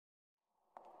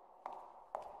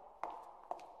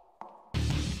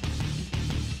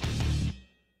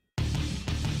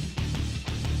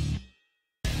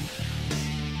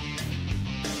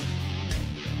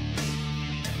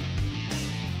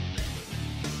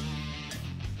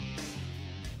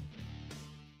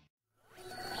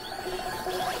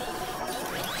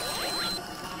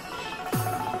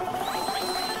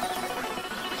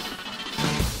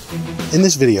In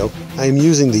this video, I am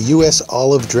using the US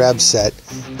Olive Drab set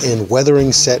and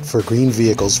Weathering set for green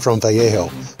vehicles from Vallejo.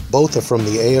 Both are from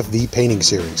the AFV painting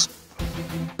series.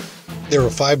 There are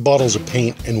 5 bottles of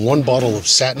paint and 1 bottle of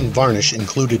satin varnish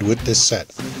included with this set.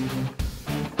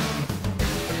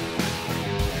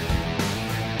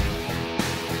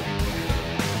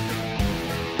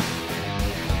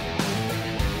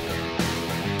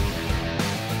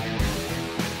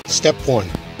 Step 1.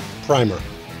 Primer.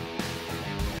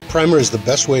 Primer is the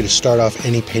best way to start off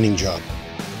any painting job.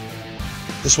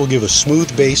 This will give a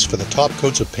smooth base for the top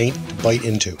coats of paint to bite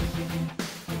into.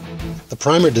 The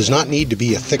primer does not need to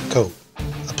be a thick coat.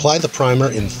 Apply the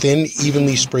primer in thin,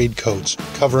 evenly sprayed coats,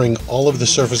 covering all of the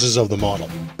surfaces of the model.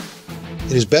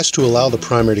 It is best to allow the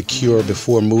primer to cure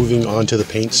before moving on to the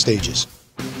paint stages.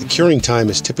 The curing time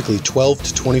is typically 12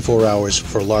 to 24 hours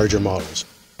for larger models.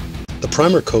 The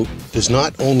primer coat does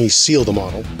not only seal the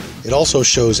model, it also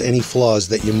shows any flaws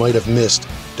that you might have missed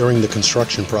during the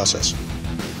construction process.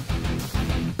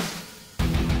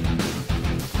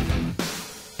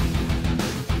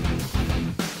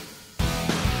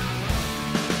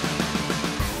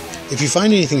 If you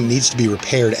find anything that needs to be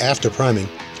repaired after priming,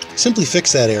 simply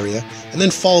fix that area and then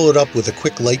follow it up with a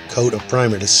quick light coat of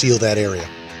primer to seal that area.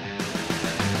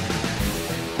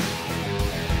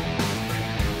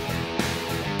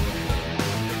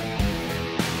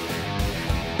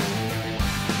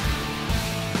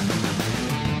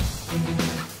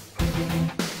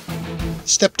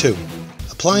 Step 2.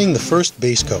 Applying the first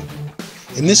base coat.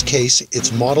 In this case,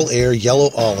 it's Model Air Yellow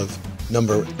Olive,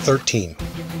 number 13.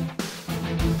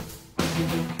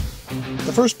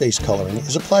 The first base coloring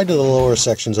is applied to the lower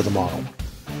sections of the model,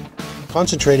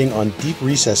 concentrating on deep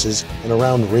recesses and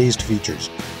around raised features.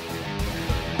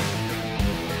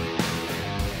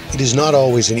 It is not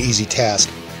always an easy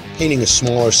task painting a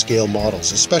smaller scale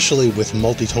models, especially with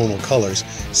multitonal colors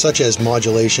such as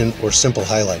modulation or simple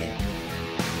highlighting.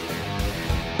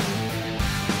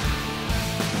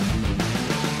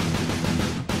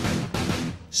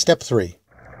 Step 3.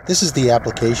 This is the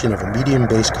application of a medium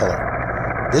base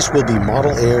color. This will be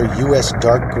Model Air US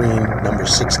Dark Green number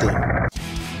 16.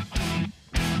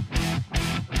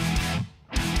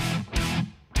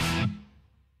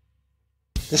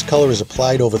 This color is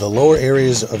applied over the lower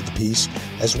areas of the piece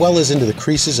as well as into the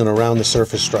creases and around the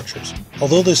surface structures.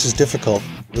 Although this is difficult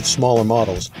with smaller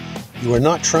models, you are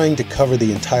not trying to cover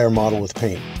the entire model with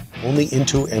paint, only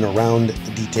into and around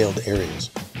the detailed areas.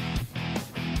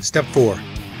 Step 4.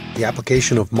 The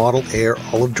application of Model Air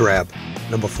Olive Drab,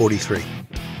 number 43.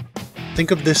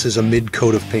 Think of this as a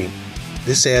mid-coat of paint.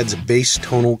 This adds base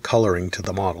tonal coloring to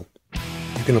the model.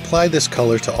 You can apply this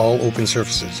color to all open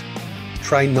surfaces.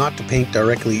 Try not to paint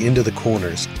directly into the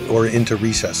corners or into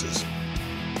recesses.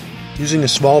 Using a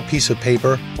small piece of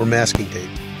paper or masking tape,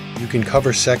 you can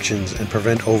cover sections and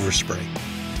prevent overspray.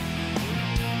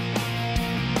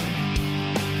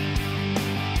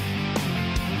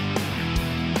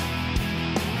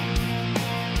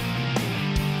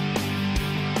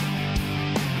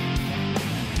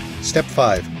 Step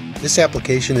 5. This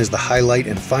application is the highlight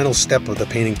and final step of the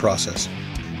painting process.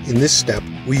 In this step,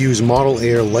 we use Model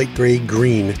Air Light Gray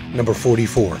Green number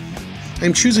 44. I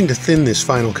am choosing to thin this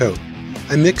final coat.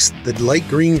 I mix the light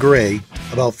green gray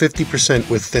about 50%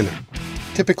 with thinner.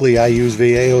 Typically I use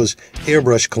Vallejo's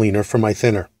airbrush cleaner for my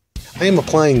thinner. I am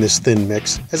applying this thin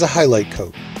mix as a highlight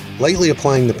coat, lightly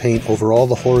applying the paint over all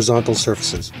the horizontal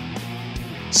surfaces.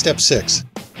 Step 6.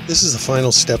 This is the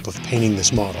final step of painting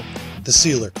this model, the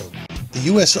sealer coat.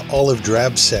 The US Olive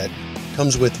Drab set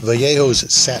comes with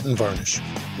Vallejo's satin varnish.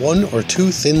 1 or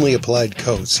 2 thinly applied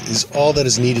coats is all that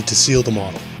is needed to seal the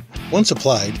model. Once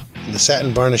applied, and the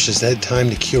satin varnish has had time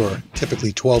to cure,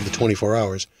 typically 12 to 24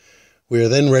 hours, we are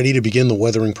then ready to begin the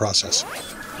weathering process.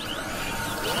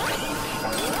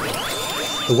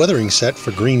 The weathering set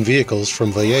for green vehicles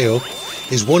from Vallejo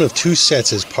is one of 2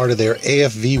 sets as part of their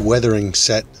AFV weathering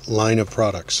set line of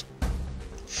products.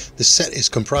 The set is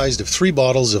comprised of 3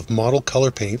 bottles of model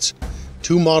color paints,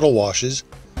 2 model washes,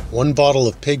 1 bottle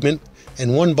of pigment,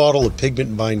 and 1 bottle of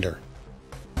pigment binder.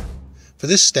 For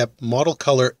this step, model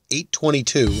color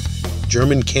 822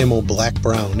 German Camo Black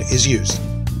Brown is used.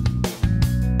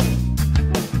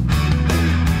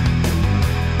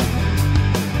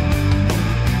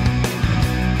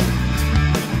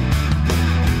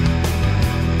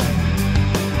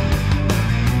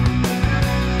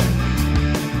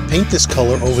 Paint this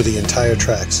color over the entire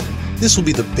tracks. This will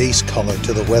be the base color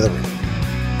to the weathering.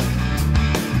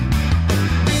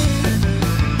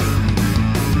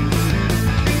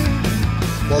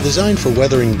 While designed for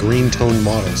weathering green tone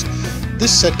models,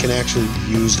 this set can actually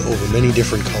be used over many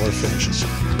different color finishes.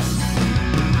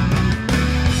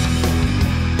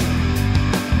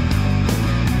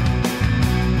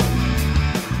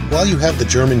 While you have the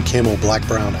German camo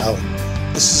black-brown out,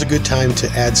 this is a good time to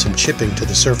add some chipping to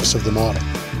the surface of the model.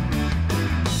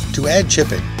 To add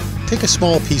chipping, take a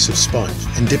small piece of sponge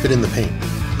and dip it in the paint.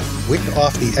 Wick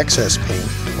off the excess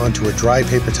paint onto a dry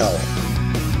paper towel.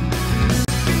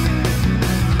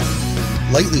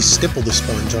 Lightly stipple the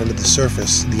sponge onto the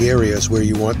surface, the areas where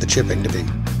you want the chipping to be.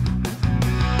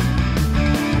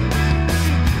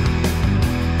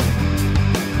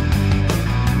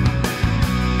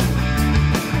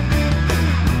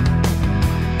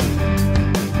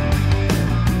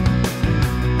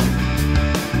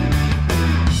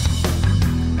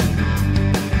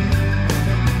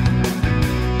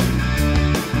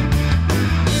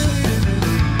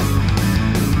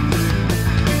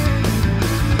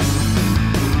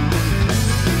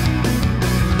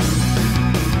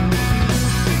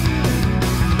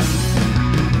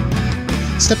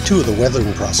 Step 2 of the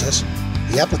weathering process,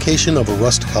 the application of a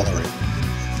rust coloring.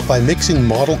 By mixing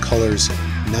model colors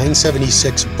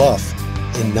 976 Buff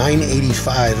and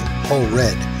 985 Hull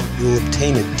Red, you will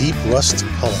obtain a deep rust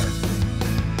color.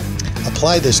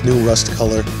 Apply this new rust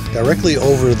color directly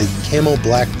over the camo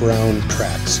black-brown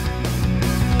tracks.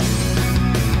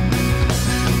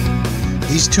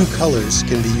 These two colors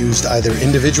can be used either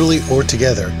individually or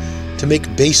together to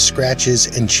make base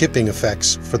scratches and chipping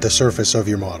effects for the surface of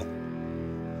your model.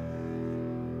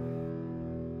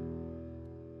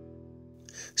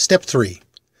 Step 3.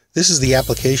 This is the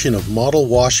application of Model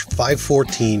Wash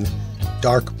 514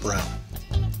 Dark Brown.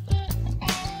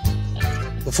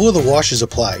 Before the wash is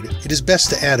applied, it is best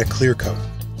to add a clear coat.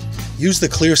 Use the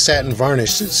clear satin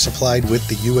varnish supplied with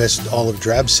the US Olive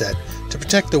Drab set to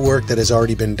protect the work that has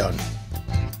already been done.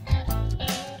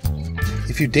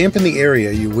 If you dampen the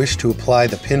area you wish to apply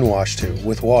the pin wash to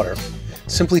with water,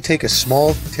 simply take a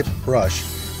small tipped brush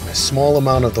and a small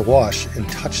amount of the wash and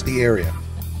touch the area.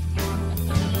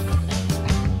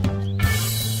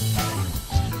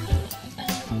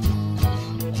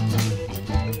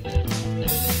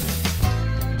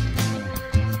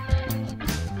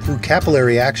 Through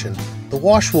capillary action, the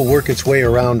wash will work its way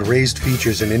around raised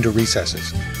features and into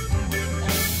recesses.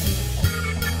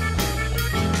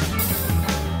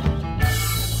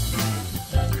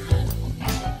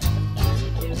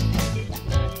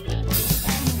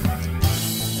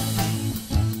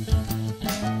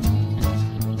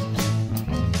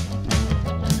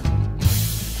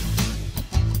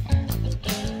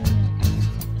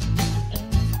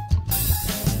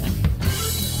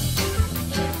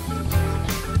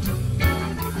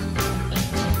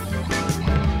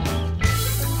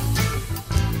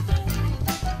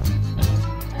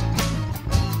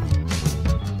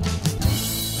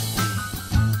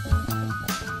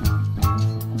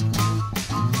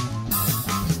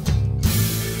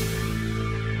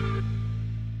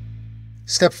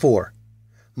 Step 4.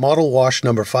 Model Wash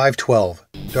number 512,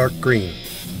 Dark Green.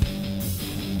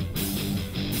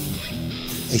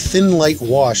 A thin light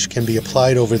wash can be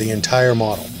applied over the entire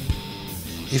model.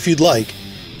 If you'd like,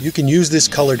 you can use this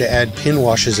color to add pin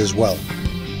washes as well.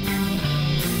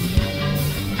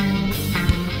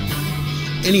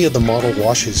 Any of the model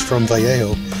washes from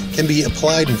Vallejo can be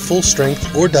applied in full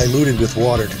strength or diluted with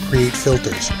water to create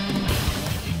filters.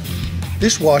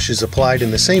 This wash is applied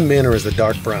in the same manner as the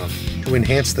dark brown, to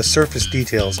enhance the surface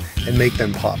details and make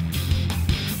them pop.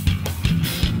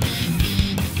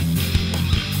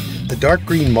 The dark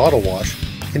green model wash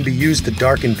can be used to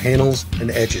darken panels and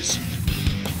edges.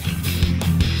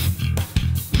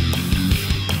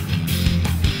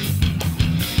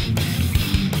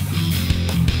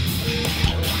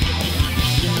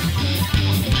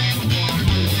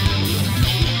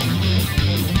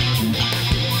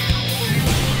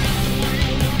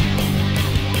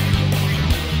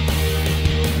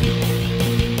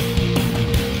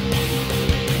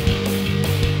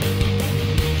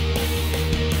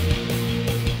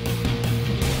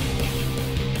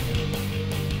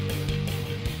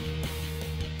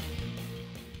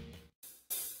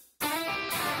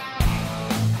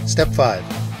 Step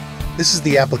 5. This is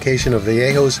the application of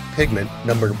Vallejo's pigment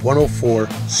number 104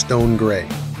 Stone Gray.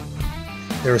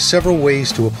 There are several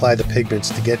ways to apply the pigments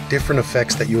to get different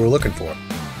effects that you are looking for.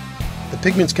 The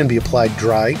pigments can be applied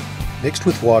dry, mixed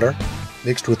with water,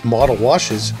 mixed with model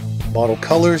washes, model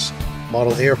colors,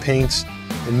 model air paints,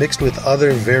 and mixed with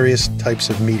other various types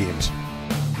of mediums.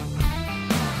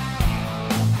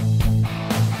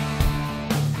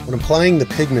 When applying the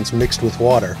pigments mixed with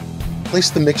water, place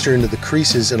the mixture into the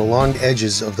creases and along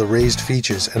edges of the raised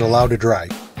features and allow to dry.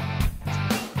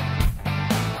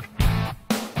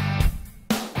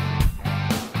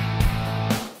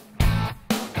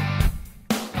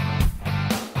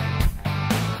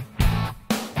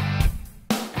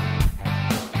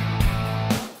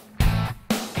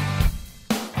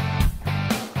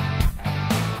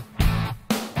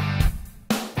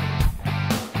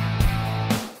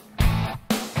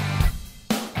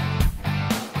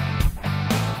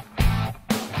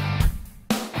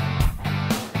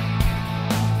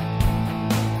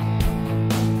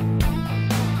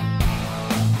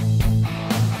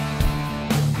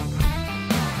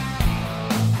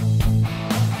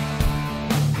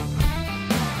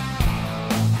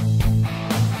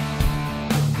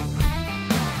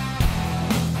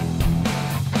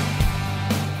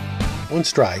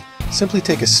 Once dry, simply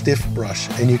take a stiff brush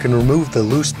and you can remove the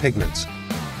loose pigments.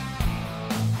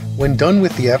 When done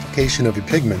with the application of your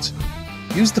pigments,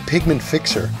 use the pigment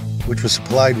fixer, which was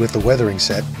supplied with the weathering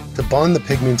set, to bond the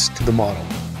pigments to the model.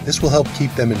 This will help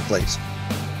keep them in place.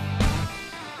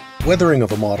 Weathering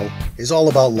of a model is all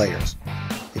about layers.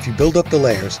 If you build up the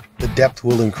layers, the depth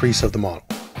will increase of the model.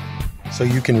 So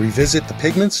you can revisit the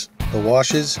pigments, the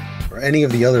washes, or any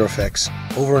of the other effects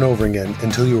over and over again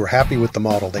until you are happy with the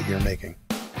model that you're making.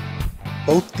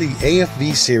 Both the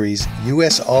AFV series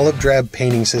US Olive Drab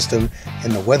painting system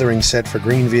and the weathering set for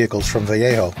green vehicles from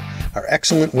Vallejo are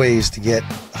excellent ways to get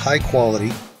high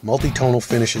quality, multi-tonal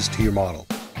finishes to your model.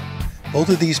 Both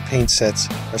of these paint sets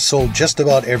are sold just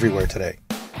about everywhere today.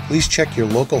 Please check your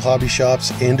local hobby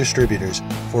shops and distributors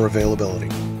for availability.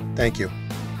 Thank you.